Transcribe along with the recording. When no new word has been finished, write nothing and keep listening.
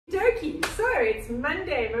Okie, so it's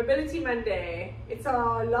Monday, Mobility Monday. It's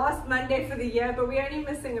our last Monday for the year, but we're only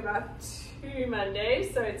missing about 2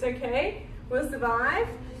 Mondays, so it's okay. We'll survive.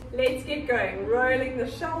 Let's get going. Rolling the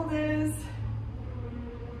shoulders.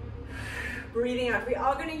 Breathing out. We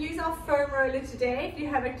are going to use our foam roller today. If you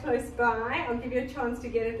have it close by, I'll give you a chance to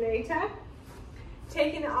get it later.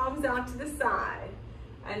 Taking the arms out to the side.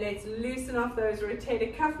 And let's loosen off those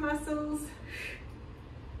rotator cuff muscles.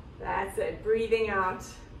 That's it. Breathing out.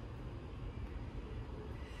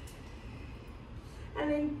 And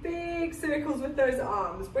then big circles with those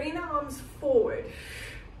arms. Bring the arms forward.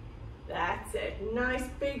 That's it. Nice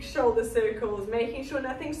big shoulder circles. Making sure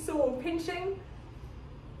nothing's sore, pinching.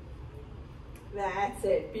 That's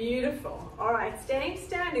it. Beautiful. All right, staying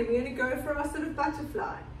standing. We're going to go for our sort of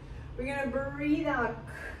butterfly. We're going to breathe out,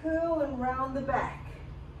 curl and round the back.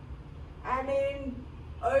 And then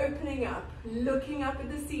opening up, looking up at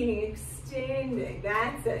the ceiling, extending.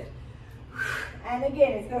 That's it. And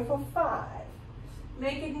again, let's go for 5.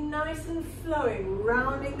 Make it nice and flowing,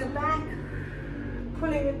 rounding the back,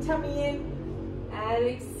 pulling the tummy in, and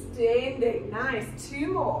extending. Nice. 2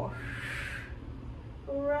 more.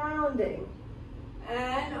 Rounding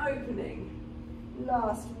and opening.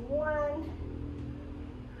 Last 1.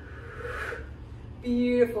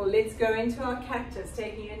 Beautiful. Let's go into our cactus,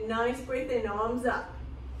 taking a nice breath in, arms up,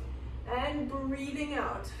 and breathing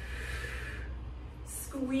out.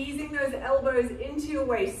 Squeezing those elbows into your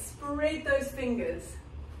waist, spread those fingers.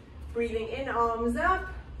 Breathing in, arms up,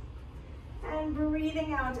 and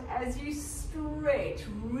breathing out as you stretch.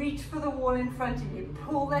 Reach for the wall in front of you,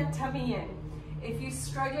 pull that tummy in. If you're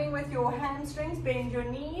struggling with your hamstrings, bend your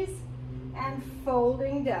knees, and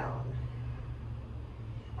folding down.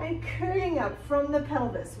 And curling up from the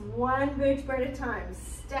pelvis, 1 vertebra at a time,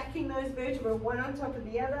 stacking those vertebrae one on top of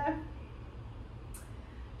the other.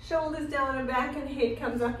 Shoulders down and back, and head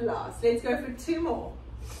comes up last. Let's go for 2 more.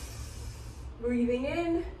 Breathing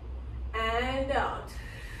in and out.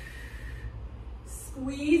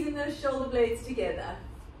 Squeezing those shoulder blades together.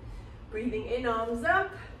 Breathing in, arms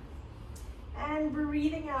up. And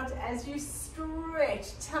breathing out as you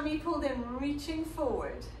stretch. Tummy pulled in, reaching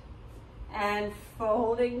forward. And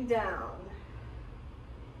folding down.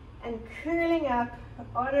 And curling up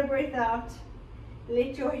on a breath out.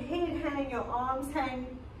 Let your head hang, your arms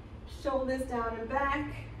hang. Shoulders down and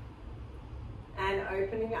back, and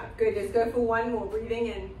opening up. Good, let's go for 1 more. Breathing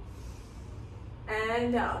in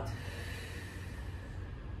and out.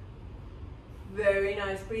 Very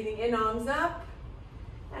nice. Breathing in, arms up,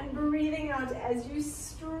 and breathing out as you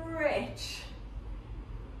stretch.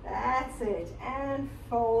 That's it, and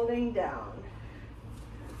folding down.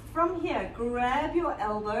 From here, grab your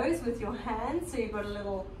elbows with your hands, so you've got a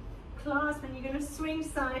little clasp, and you're going to swing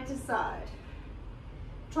side to side.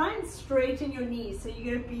 Try and straighten your knees so you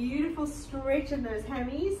get a beautiful stretch in those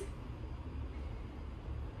hammies.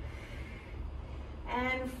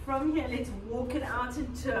 And from here, let's walk it out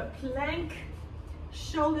into a plank.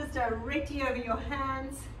 Shoulders directly over your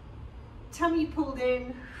hands. Tummy pulled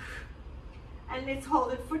in. And let's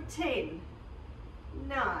hold it for 10,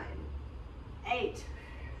 9, 8.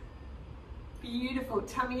 Beautiful.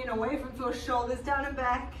 Tummy in away from floor, shoulders down and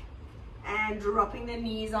back. And dropping the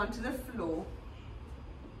knees onto the floor.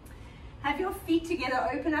 Have your feet together,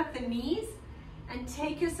 open up the knees, and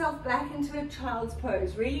take yourself back into a child's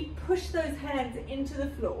pose. Really push those hands into the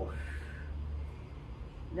floor.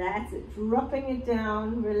 That's it, dropping it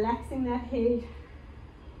down, relaxing that head.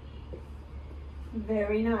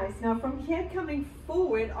 Very nice. Now from here, coming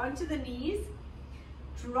forward onto the knees,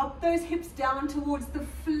 drop those hips down towards the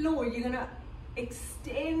floor. You're gonna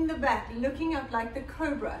extend the back, looking up like the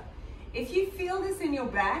cobra. If you feel this in your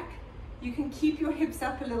back, you can keep your hips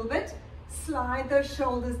up a little bit. Slide those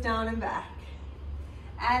shoulders down and back.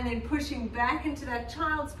 And then pushing back into that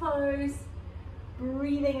child's pose.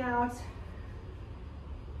 Breathing out.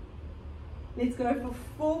 Let's go for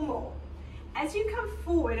 4 more. As you come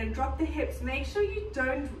forward and drop the hips, make sure you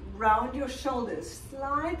don't round your shoulders.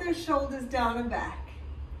 Slide those shoulders down and back.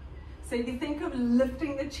 So you think of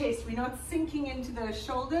lifting the chest. We're not sinking into those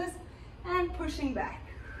shoulders, and pushing back.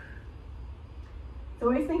 So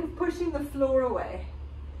always think of pushing the floor away.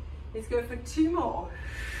 Let's go for 2 more.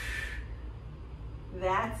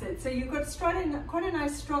 That's it. So you've got quite a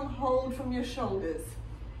nice strong hold from your shoulders.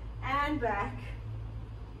 And back.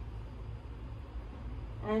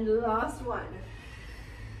 And last one.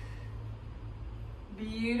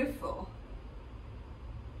 Beautiful.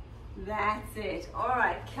 That's it. All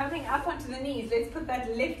right, coming up onto the knees. Let's put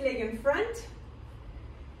that left leg in front.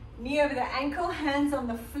 Knee over the ankle, hands on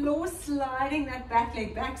the floor, sliding that back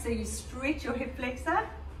leg back so you stretch your hip flexor.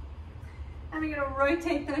 And we're going to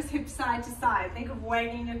rotate those hips side to side. Think of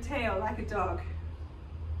wagging your tail like a dog.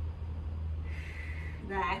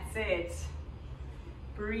 That's it.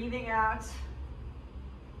 Breathing out.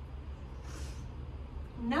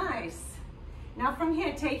 Nice. Now from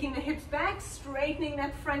here, taking the hips back, straightening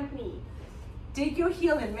that front knee. Dig your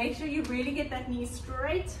heel in. Make sure you really get that knee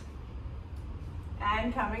straight.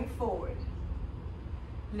 And coming forward.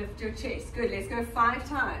 Lift your chest. Good. Let's go 5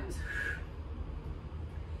 times.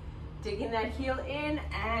 Digging that heel in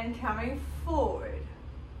and coming forward.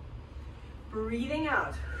 Breathing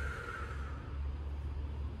out.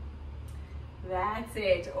 That's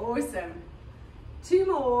it. Awesome. 2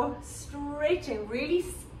 more. Stretching. Really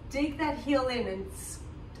dig that heel in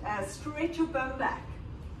and stretch your bum back.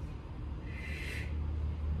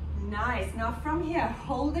 Nice. Now from here,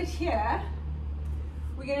 hold it here.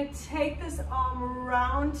 We're going to take this arm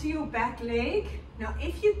around to your back leg. Now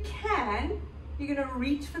if you can, you're going to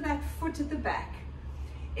reach for that foot at the back.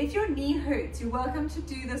 If your knee hurts, you're welcome to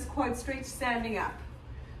do this quad stretch standing up.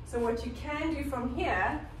 So what you can do from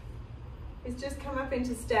here is just come up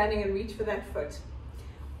into standing and reach for that foot.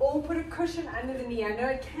 Or put a cushion under the knee. I know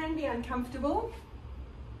it can be uncomfortable,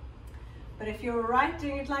 but if you're right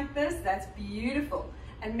doing it like this, that's beautiful.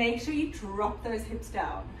 And make sure you drop those hips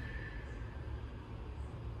down.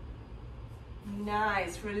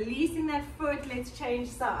 Nice. Releasing that foot. Let's change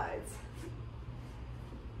sides.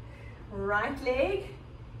 Right leg,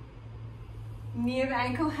 knee of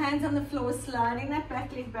ankle, hands on the floor, sliding that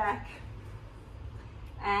back leg back.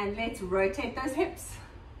 And let's rotate those hips.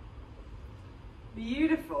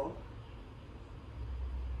 Beautiful.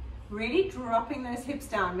 Really dropping those hips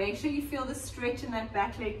down. Make sure you feel the stretch in that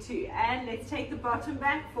back leg too. And let's take the bottom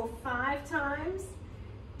back for 5 times.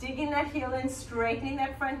 Digging that heel in, straightening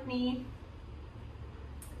that front knee.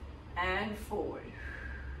 And forward.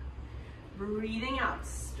 Breathing out,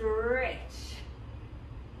 stretch.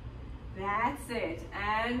 That's it.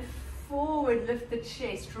 And forward, lift the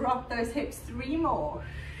chest, drop those hips. 3 more.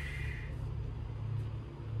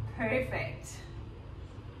 Perfect.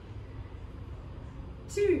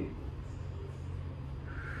 2.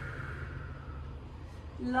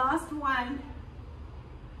 Last one.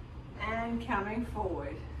 And coming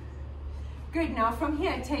forward. Good. Now from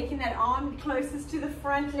here, taking that arm closest to the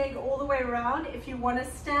front leg all the way around. If you want to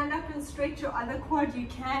stand up and stretch your other quad, you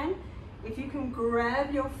can. If you can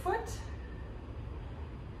grab your foot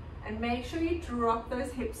and make sure you drop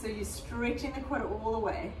those hips so you're stretching the quad all the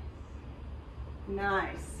way.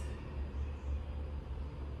 Nice.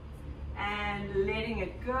 And letting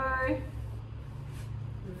it go.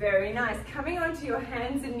 Very nice. Coming onto your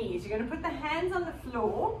hands and knees. You're going to put the hands on the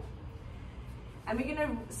floor. And we're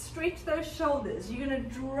going to stretch those shoulders. You're going to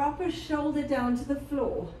drop a shoulder down to the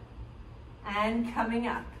floor. And coming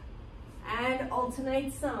up. And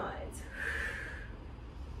alternate sides.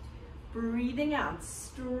 Breathing out.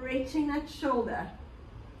 Stretching that shoulder.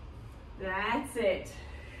 That's it.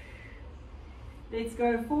 Let's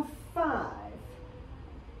go for 5.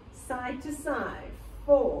 Side to side.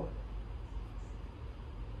 4.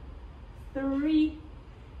 3.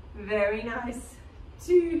 Very nice.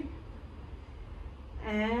 2.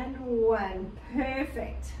 And 1.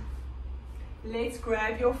 Perfect. Let's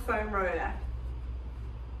grab your foam roller.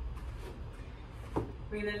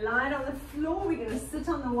 We're going to lie it on the floor. We're going to sit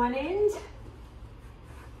on the one end.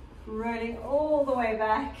 Rolling all the way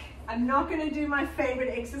back. I'm not going to do my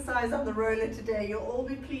favorite exercise on the roller today. You'll all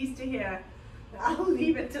be pleased to hear. I'll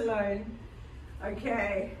leave it alone.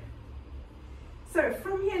 Okay. So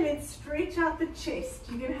from here, let's stretch out the chest.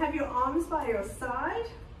 You're going to have your arms by your side.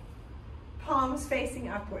 Palms facing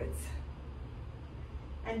upwards.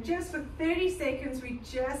 And just for 30 seconds, we're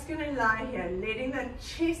just going to lie here, letting that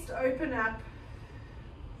chest open up.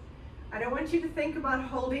 I don't want you to think about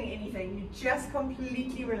holding anything. You're just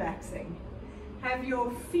completely relaxing. Have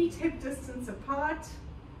your feet hip distance apart.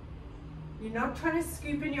 You're not trying to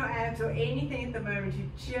scoop in your abs or anything at the moment.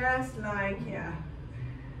 You're just lying here.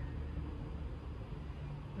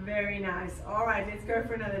 Very nice. All right, let's go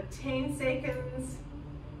for another 10 seconds.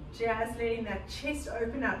 Just letting that chest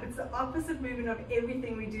open up. It's the opposite movement of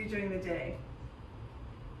everything we do during the day.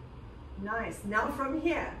 Nice. Now from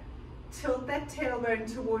here, tilt that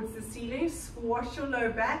tailbone towards the ceiling, squash your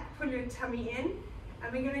low back, pull your tummy in,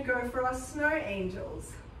 and we're going to go for our snow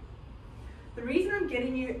angels. The reason I'm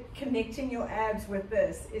getting you connecting your abs with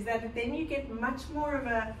this is that then you get much more of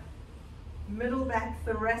a middle back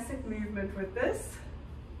thoracic movement with this.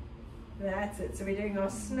 That's it. So we're doing our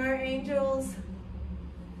snow angels.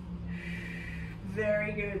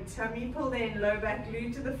 Very good. Tummy pulled in, low back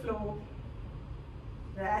glued to the floor.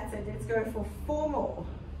 That's it. Let's go for 4 more.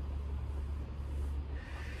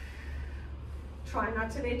 Try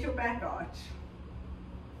not to let your back arch.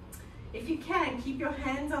 If you can, keep your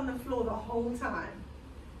hands on the floor the whole time.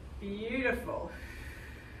 Beautiful.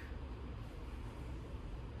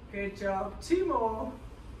 Good job. 2 more.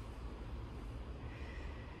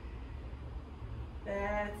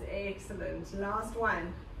 That's excellent. Last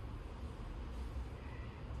one.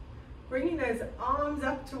 Bringing those arms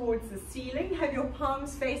up towards the ceiling. Have your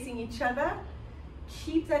palms facing each other.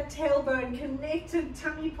 Keep that tailbone connected,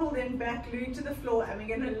 tummy pulled in, back glued to the floor, and we're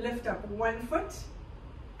going to lift up 1 foot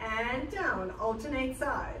and down. Alternate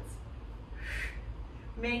sides.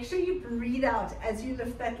 Make sure you breathe out as you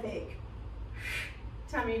lift that leg.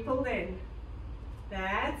 Tummy pulled in.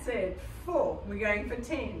 That's it. 4. We're going for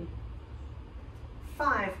 10.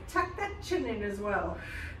 5. Tuck that chin in as well.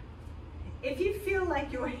 If you feel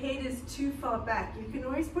like your head is too far back, you can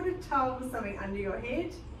always put a towel or something under your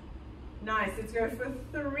head. Nice. Let's go for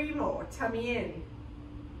 3 more. Tummy in.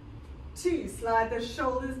 2. Slide the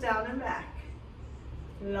shoulders down and back.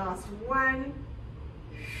 Last 1.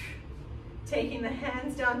 Taking the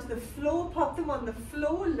hands down to the floor, pop them on the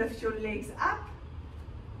floor, lift your legs up.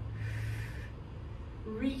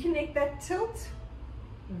 Reconnect that tilt.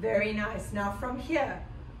 Very nice. Now from here,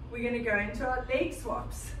 we're going to go into our leg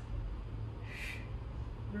swaps.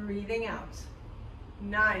 Breathing out.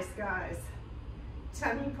 Nice, guys.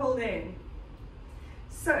 Tummy pulled in.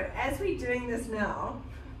 So as we're doing this now,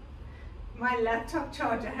 my laptop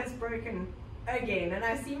charger has broken again, and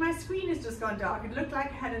I see my screen has just gone dark. It looked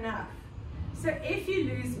like I had enough. So if you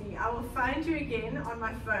lose me, I will find you again on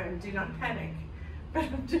my phone. Do not panic. But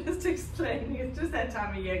I'm just explaining. It's just that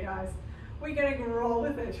time of year, guys. We're going to roll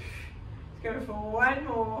with it. Let's go for 1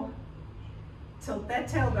 more. Tilt that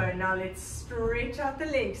tailbone. Now let's stretch out the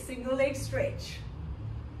legs. Single leg stretch.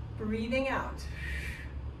 Breathing out.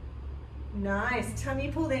 Nice.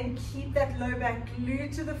 Tummy pulled in. Keep that low back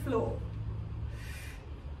glued to the floor.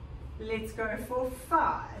 Let's go for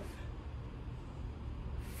 5.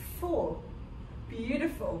 4.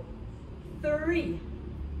 Beautiful. 3,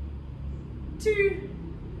 2,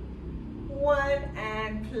 1,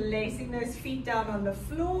 and placing those feet down on the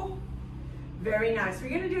floor. Very nice. We're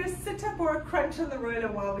going to do a sit-up or a crunch on the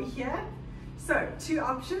roller while we're here. So 2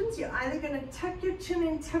 options. You're either going to tuck your chin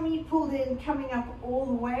in, tummy pulled in, coming up all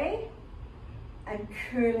the way and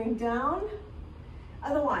curling down.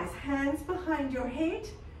 Otherwise, hands behind your head,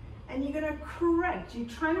 and you're going to crunch. You're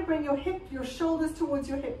trying to bring your shoulders towards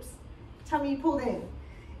your hips. Tummy pulled in.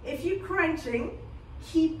 If you're crunching,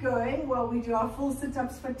 keep going while we do our full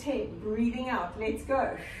sit-ups for 10. Breathing out. Let's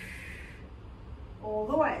go. All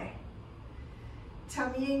the way.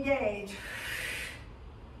 Tummy engage.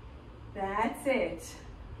 That's it.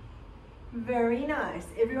 Very nice.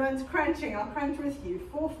 Everyone's crunching. I'll crunch with you.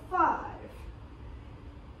 For 5.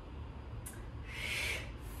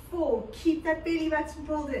 4. Keep that belly button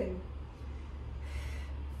pulled in.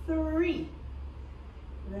 3.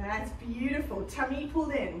 That's beautiful. Tummy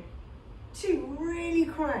pulled in. 2. Really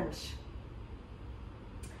crunch.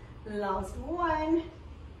 Last 1.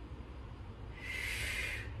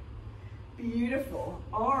 Beautiful.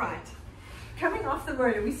 All right. Coming off the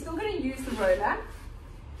roller, we're still going to use the roller.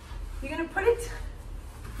 You're going to put it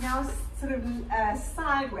now sort of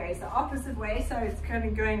sideways, the opposite way, so it's kind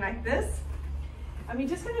of going like this. And we're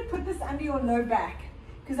just going to put this under your low back,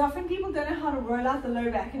 because often people don't know how to roll out the low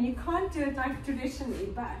back, and you can't do it like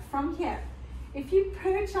traditionally. But from here, if you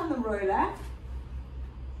perch on the roller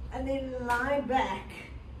and then lie back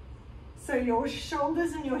so your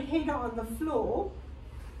shoulders and your head are on the floor,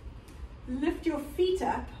 lift your feet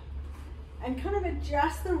up and kind of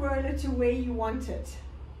adjust the roller to where you want it.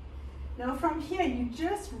 Now from here, you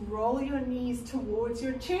just roll your knees towards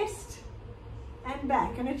your chest and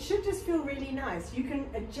back, and it should just feel really nice. You can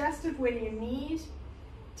adjust it where you need.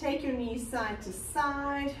 Take your knees side to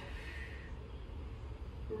side.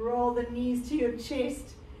 Roll the knees to your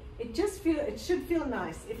chest. It should feel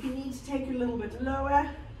nice. If you need to take it a little bit lower.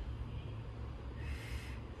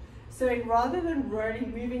 So rather than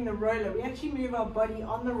moving the roller, we actually move our body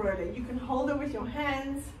on the roller. You can hold it with your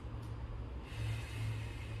hands.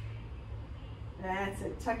 That's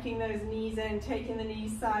it. Tucking those knees in, taking the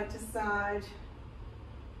knees side to side.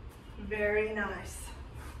 Very nice.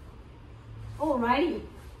 Alrighty,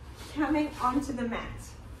 coming onto the mat.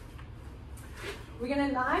 We're going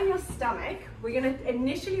to lie on your stomach. We're going to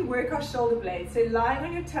initially work our shoulder blades. So lying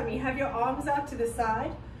on your tummy, have your arms out to the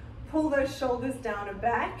side, pull those shoulders down and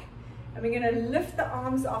back, and we're going to lift the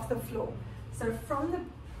arms off the floor. So from the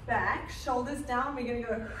back, shoulders down, we're going to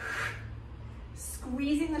go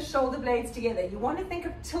squeezing the shoulder blades together. You want to think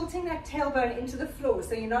of tilting that tailbone into the floor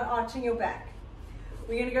so you're not arching your back.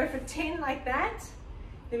 We're going to go for 10 like that.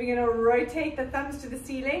 Then we're going to rotate the thumbs to the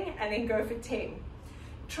ceiling and then go for 10.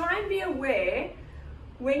 Try and be aware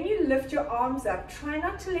when you lift your arms up, try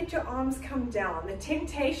not to let your arms come down. The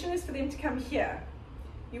temptation is for them to come here.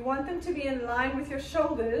 You want them to be in line with your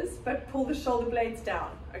shoulders, but pull the shoulder blades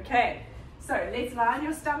down. Okay, so let's lie on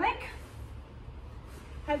your stomach.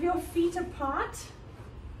 Have your feet apart,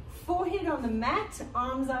 forehead on the mat,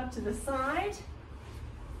 arms out to the side.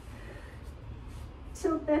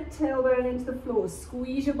 Tilt that tailbone into the floor,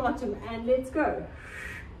 squeeze your bottom, and let's go.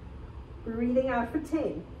 Breathing out for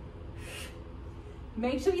 10.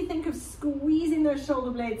 Make sure you think of squeezing those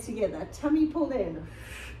shoulder blades together, tummy pulled in.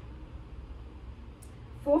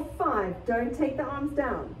 For 5, don't take the arms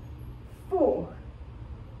down. 4,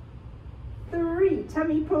 3,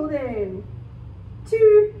 tummy pulled in.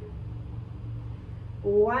 2,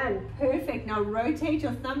 1, perfect. Now rotate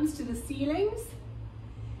your thumbs to the ceilings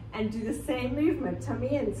and do the same movement,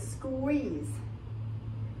 tummy in, squeeze.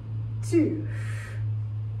 2,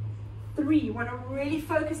 3, you want to really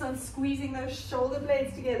focus on squeezing those shoulder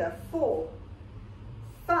blades together. 4,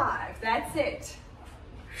 5, that's it.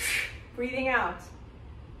 Breathing out.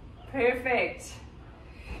 Perfect.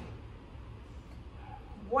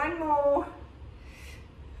 1 more.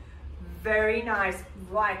 Very nice.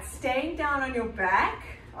 Right, staying down on your back,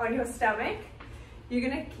 on your stomach. You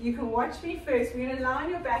can watch me first. We're gonna lie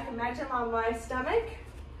on your back. Imagine I'm on my stomach.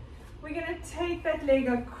 We're gonna take that leg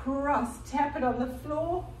across, tap it on the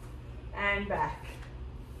floor and back.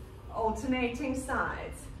 Alternating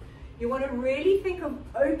sides. You want to really think of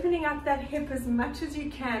opening up that hip as much as you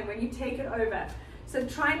can when you take it over. So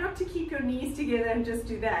try not to keep your knees together and just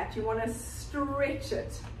do that. You want to stretch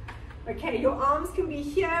it. Okay, your arms can be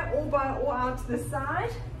here or out to the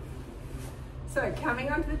side. So coming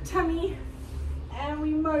onto the tummy and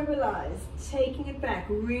we mobilize, taking it back.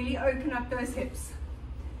 Really open up those hips.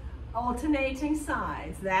 Alternating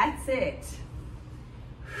sides, that's it.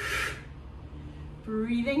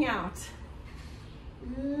 Breathing out.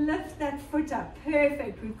 Lift that foot up,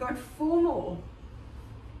 perfect. We've got 4 more.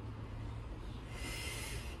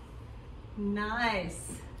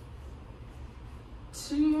 Nice.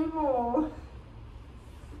 2 more.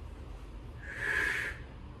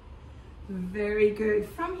 Very good.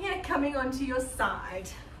 From here, coming onto your side.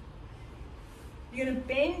 You're going to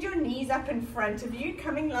bend your knees up in front of you,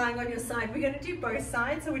 lying on your side. We're going to do both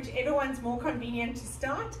sides, so whichever one's more convenient to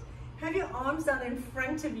start. Have your arms down in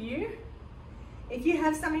front of you. If you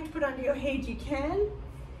have something to put under your head, you can.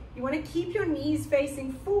 You want to keep your knees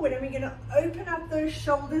facing forward, and we're going to open up those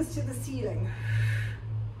shoulders to the ceiling.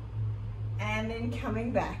 And then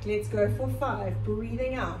coming back. Let's go for 5.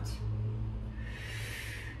 Breathing out.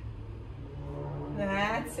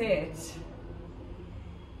 That's it.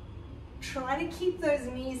 Try to keep those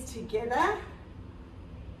knees together.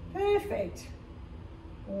 Perfect.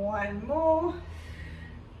 1 more.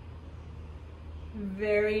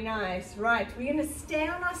 Very nice. Right, we're going to stay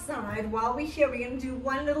on our side while we're here. We're going to do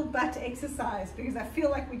 1 little butt exercise because I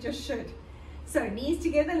feel like we just should. So knees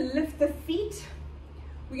together, lift the feet.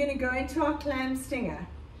 We're going to go into our clam stinger.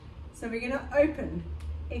 So we're going to open,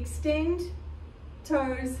 extend,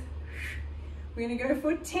 toes. We're going to go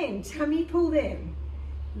for 10, tummy pulled in.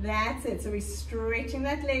 That's it. So we're stretching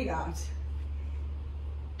that leg out.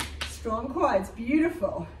 Strong quads,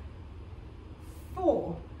 beautiful.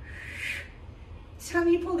 4.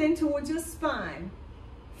 Tummy pulled in towards your spine.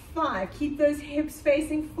 5, keep those hips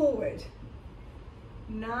facing forward.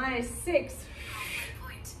 Nice. 6,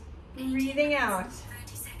 breathing out.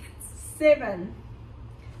 7,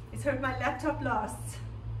 let's hope my laptop lasts.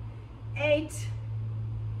 8,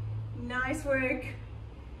 nice work.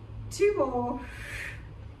 2 more.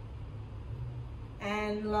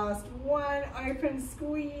 And last 1, open,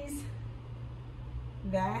 squeeze.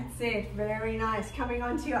 That's it, very nice. Coming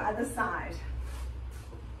onto your other side.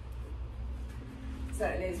 So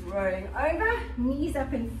let's rolling over, knees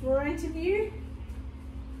up in front of you,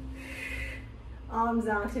 arms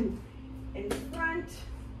out in front,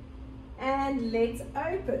 and legs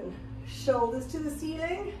open, shoulders to the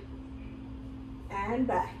ceiling, and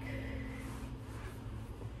back.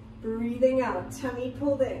 Breathing out, tummy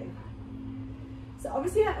pulled in. So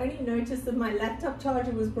obviously I only noticed that my laptop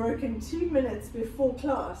charger was broken 2 minutes before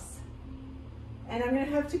class, and I'm going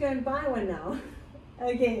to have to go and buy one now,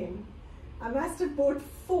 again. I must have bought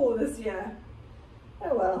 4 this year.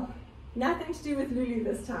 Oh well, nothing to do with Lulu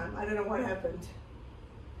this time. I don't know what happened.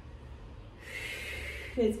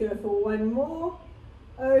 Let's go for 1 more.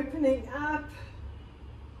 Opening up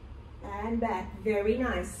and back. Very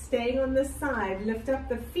nice. Staying on this side. Lift up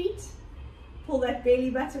the feet. Pull that belly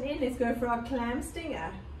button in. Let's go for our clam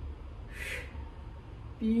stinger.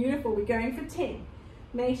 Beautiful. We're going for 10.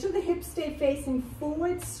 Make sure the hips stay facing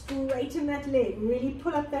forward, straighten that leg, really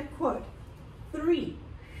pull up that quad. 3.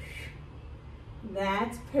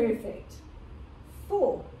 That's perfect.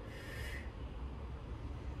 4.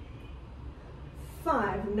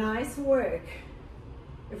 5. Nice work.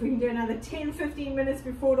 If we can do another 10-15 minutes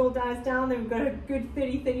before it all dies down, then we've got a good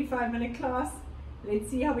 30-35 minute class. Let's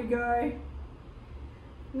see how we go.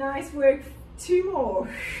 Nice work. 2 more.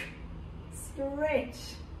 Stretch.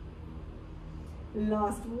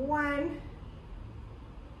 Last 1.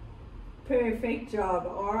 Perfect job.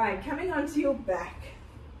 All right, coming onto your back.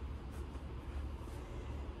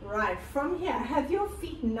 Right, from here, have your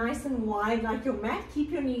feet nice and wide like your mat.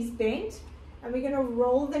 Keep your knees bent, and we're going to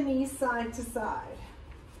roll the knees side to side.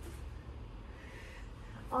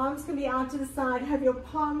 Arms can be out to the side. Have your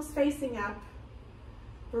palms facing up.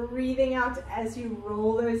 Breathing out as you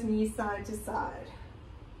roll those knees side to side.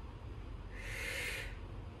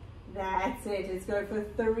 That's it. Let's go for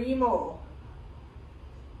 3 more.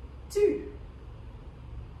 2.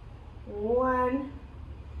 1.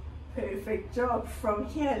 Perfect job. From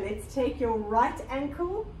here, let's take your right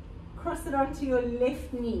ankle, cross it onto your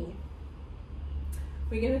left knee.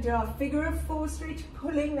 We're going to do our figure of 4 stretch,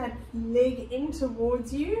 pulling that leg in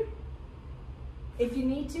towards you. If you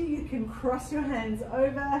need to, you can cross your hands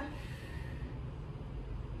over.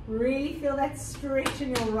 Really feel that stretch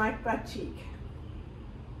in your right butt cheek.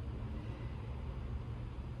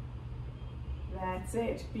 That's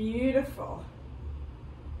it. Beautiful.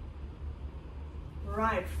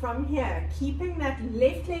 Right, from here, keeping that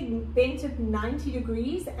left leg bent at 90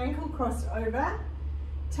 degrees, ankle crossed over,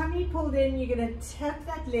 tummy pulled in, you're going to tap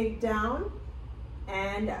that leg down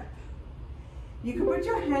and up. You can put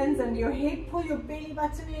your hands under your head, pull your belly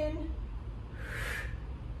button in.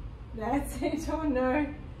 That's it. Oh no.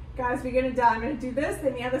 Guys, we're going to die. I'm going to do this,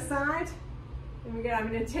 then the other side. Then I'm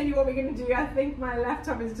going to tell you what we're going to do. I think my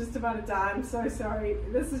laptop is just about to die. I'm so sorry.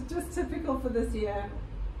 This is just typical for this year.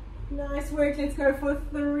 Nice work. Let's go for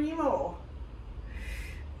 3 more.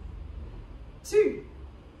 2.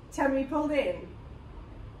 Tummy pulled in.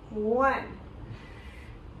 1.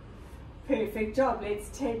 Perfect job.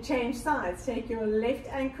 Let's change sides. Take your left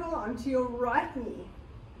ankle onto your right knee,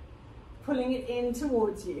 pulling it in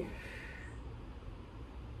towards you.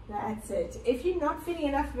 That's it. If you're not feeling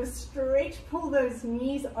enough of a stretch, pull those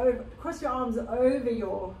knees over, cross your arms over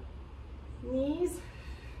your knees.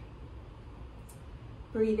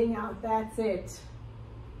 Breathing out. That's it.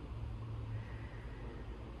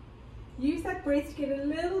 Use that breath to get a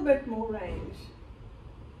little bit more range.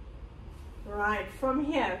 Right, from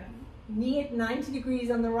here, knee at 90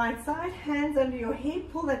 degrees on the right side, hands under your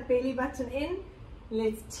head, pull that belly button in.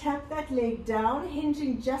 Let's tap that leg down,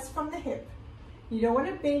 hinging just from the hip. You don't want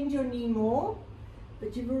to bend your knee more,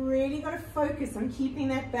 but you've really got to focus on keeping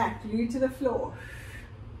that back glued to the floor.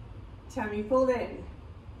 Tummy pulled in.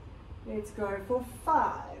 Let's go for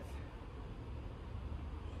 5,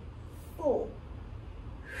 4.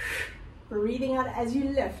 Breathing out as you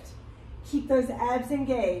lift. Keep those abs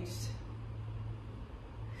engaged.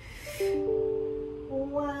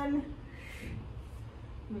 1.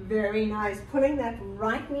 Very nice. Pulling that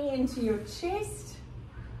right knee into your chest,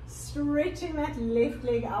 stretching that left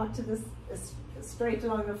leg out to the straight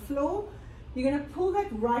along the floor. You're going to pull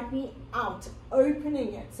that right knee out,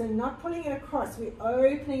 opening it. So not pulling it across, we're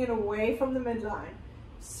opening it away from the midline,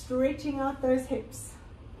 stretching out those hips.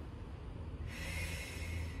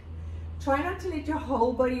 Try not to let your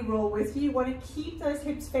whole body roll with you. You want to keep those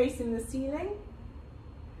hips facing the ceiling.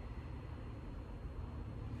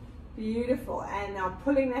 Beautiful. And now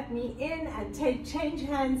pulling that knee in and change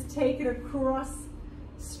hands, take it across,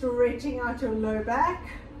 stretching out your low back.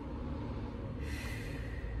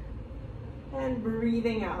 And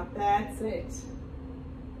breathing out. That's it.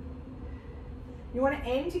 You want to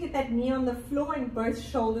aim to get that knee on the floor and both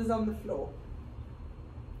shoulders on the floor.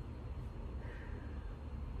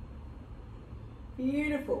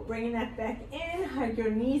 Beautiful. Bringing that back in. Hug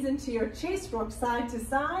your knees into your chest. Rock side to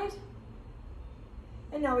side.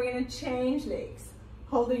 And now we're going to change legs.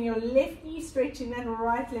 Holding your left knee, stretching that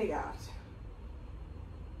right leg out.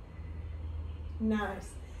 Nice.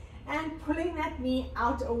 And pulling that knee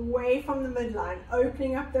out away from the midline,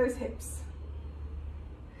 opening up those hips.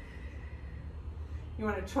 You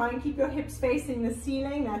want to try and keep your hips facing the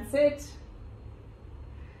ceiling. That's it.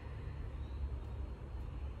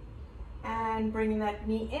 And bringing that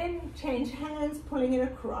knee in, change hands, pulling it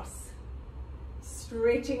across.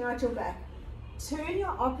 Stretching out your back. Turn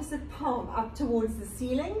your opposite palm up towards the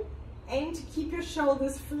ceiling. Aim to keep your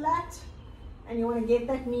shoulders flat, and you want to get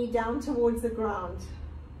that knee down towards the ground.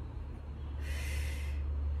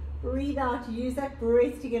 Breathe out, use that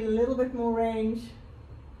breath to get a little bit more range.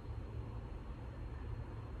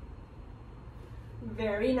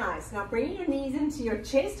 Very nice. Now bring your knees into your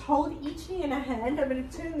chest. Hold each knee in a hand. I'm going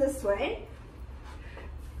to turn this way.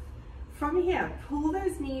 From here, pull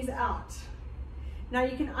those knees out. Now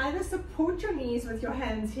you can either support your knees with your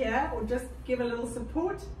hands here or just give a little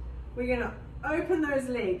support. We're going to open those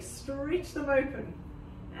legs, stretch them open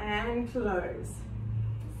and close.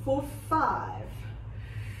 For 5,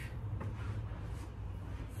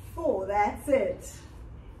 4, that's it.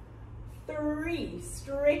 3,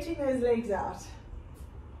 stretching those legs out.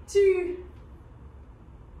 2,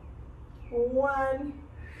 1.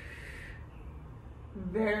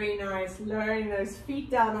 Very nice. Lowering those feet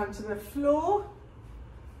down onto the floor.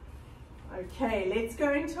 Okay, let's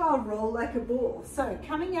go into our roll like a ball. So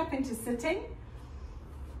coming up into sitting,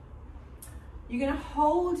 you're going to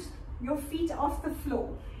hold your feet off the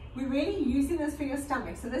floor. We're really using this for your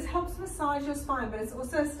stomach. So this helps massage your spine, but it's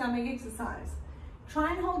also a stomach exercise.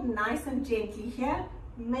 Try and hold nice and gently here.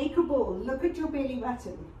 Make a ball. Look at your belly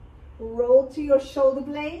button. Roll to your shoulder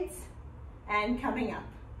blades and coming up.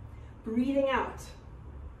 Breathing out.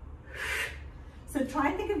 So try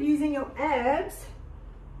and think of using your abs.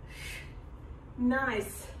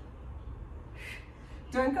 Nice.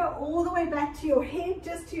 Don't go all the way back to your head,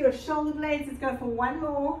 just to your shoulder blades. Let's go for one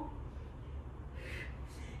more.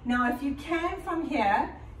 Now if you can from here,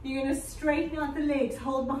 you're going to straighten out the legs,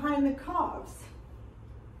 hold behind the calves.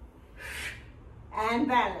 And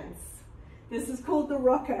balance. This is called the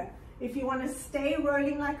rocker. If you want to stay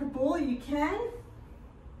rolling like a ball, you can.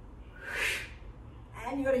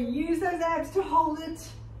 And you've got to use those abs to hold it.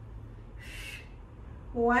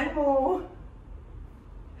 One more.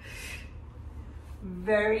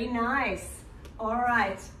 Very nice. All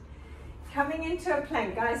right. Coming into a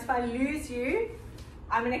plank. Guys, if I lose you,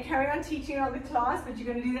 I'm going to carry on teaching on the class, but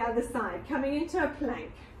you're going to do the other side. Coming into a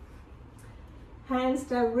plank. Hands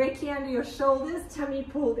directly under your shoulders, tummy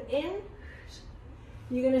pulled in.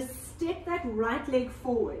 You're going to step that right leg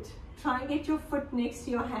forward. Try and get your foot next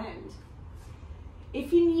to your hand.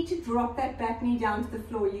 If you need to drop that back knee down to the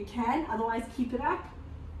floor, you can. Otherwise, keep it up.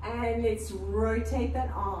 And let's rotate that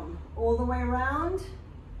arm all the way around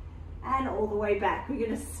and all the way back. We're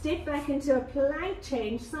going to step back into a plank,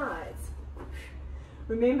 change sides.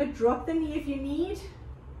 Remember, drop the knee if you need.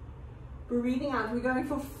 Breathing out. We're going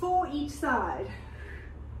for 4 each side.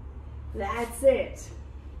 That's it.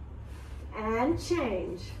 And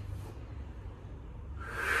change.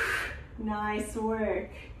 Nice work.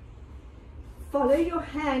 Follow your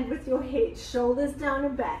hand with your head, shoulders down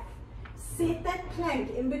and back. Set that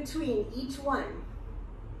plank in between each one.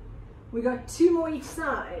 We got 2 more each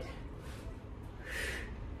side.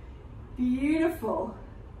 Beautiful.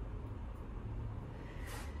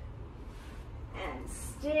 And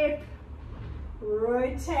step,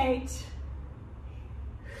 rotate.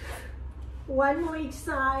 1 more each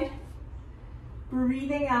side.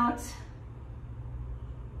 Breathing out.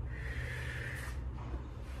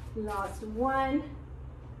 Last one.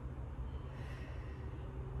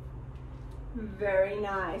 Very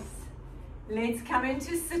nice. Let's come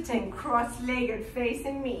into sitting, cross-legged,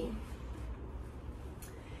 facing me.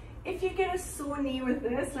 If you get a sore knee with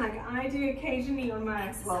this, like I do occasionally on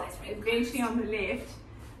my, well, eventually on the left,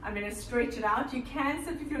 I'm going to stretch it out. You can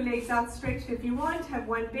sit with your legs outstretched if you want, have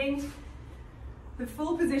one bent. The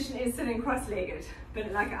full position is sitting cross-legged,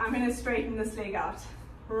 but like I'm going to straighten this leg out.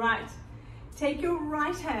 Right. Take your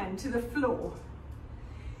right hand to the floor.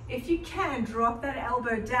 If you can, drop that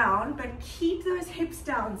elbow down, but keep those hips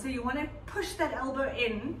down. So you want to push that elbow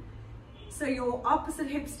in so your opposite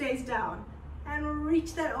hip stays down. And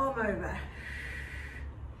reach that arm over.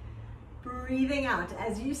 Breathing out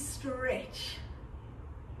as you stretch.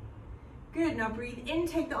 Good, now breathe in,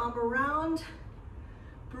 take the arm around.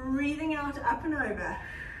 Breathing out, up and over.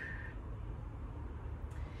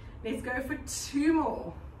 Let's go for 2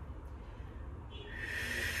 more.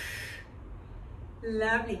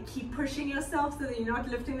 Lovely. Keep pushing yourself so that you're not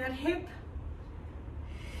lifting that hip.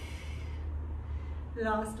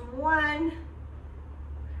 Last one.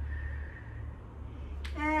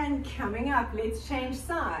 And coming up, let's change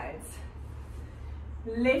sides.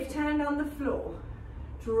 Left hand on the floor.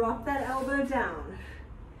 Drop that elbow down.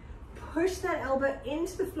 Push that elbow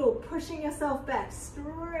into the floor, pushing yourself back.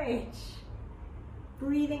 Stretch.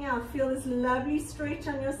 Breathing out. Feel this lovely stretch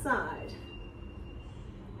on your side.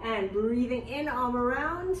 And breathing in, arm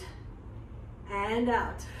around and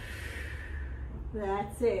out.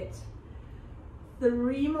 That's it.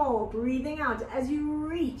 3 more. Breathing out as you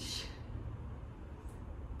reach.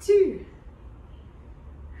 2.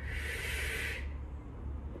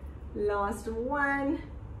 Last one.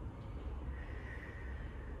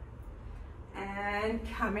 And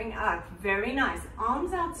coming up. Very nice.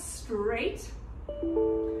 Arms out straight.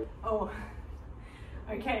 Oh,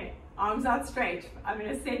 okay, arms out straight. I'm going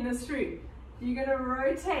to send this through. You're going to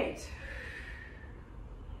rotate.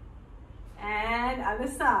 And other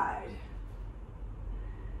side.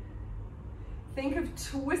 Think of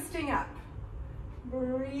twisting up.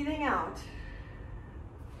 Breathing out.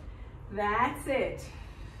 That's it.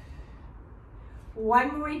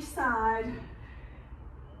 One more each side.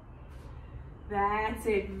 That's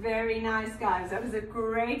it. Very nice, guys. That was a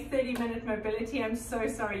great 30-minute mobility. I'm so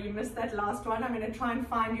sorry you missed that last one. I'm going to try and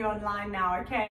find you online now, okay?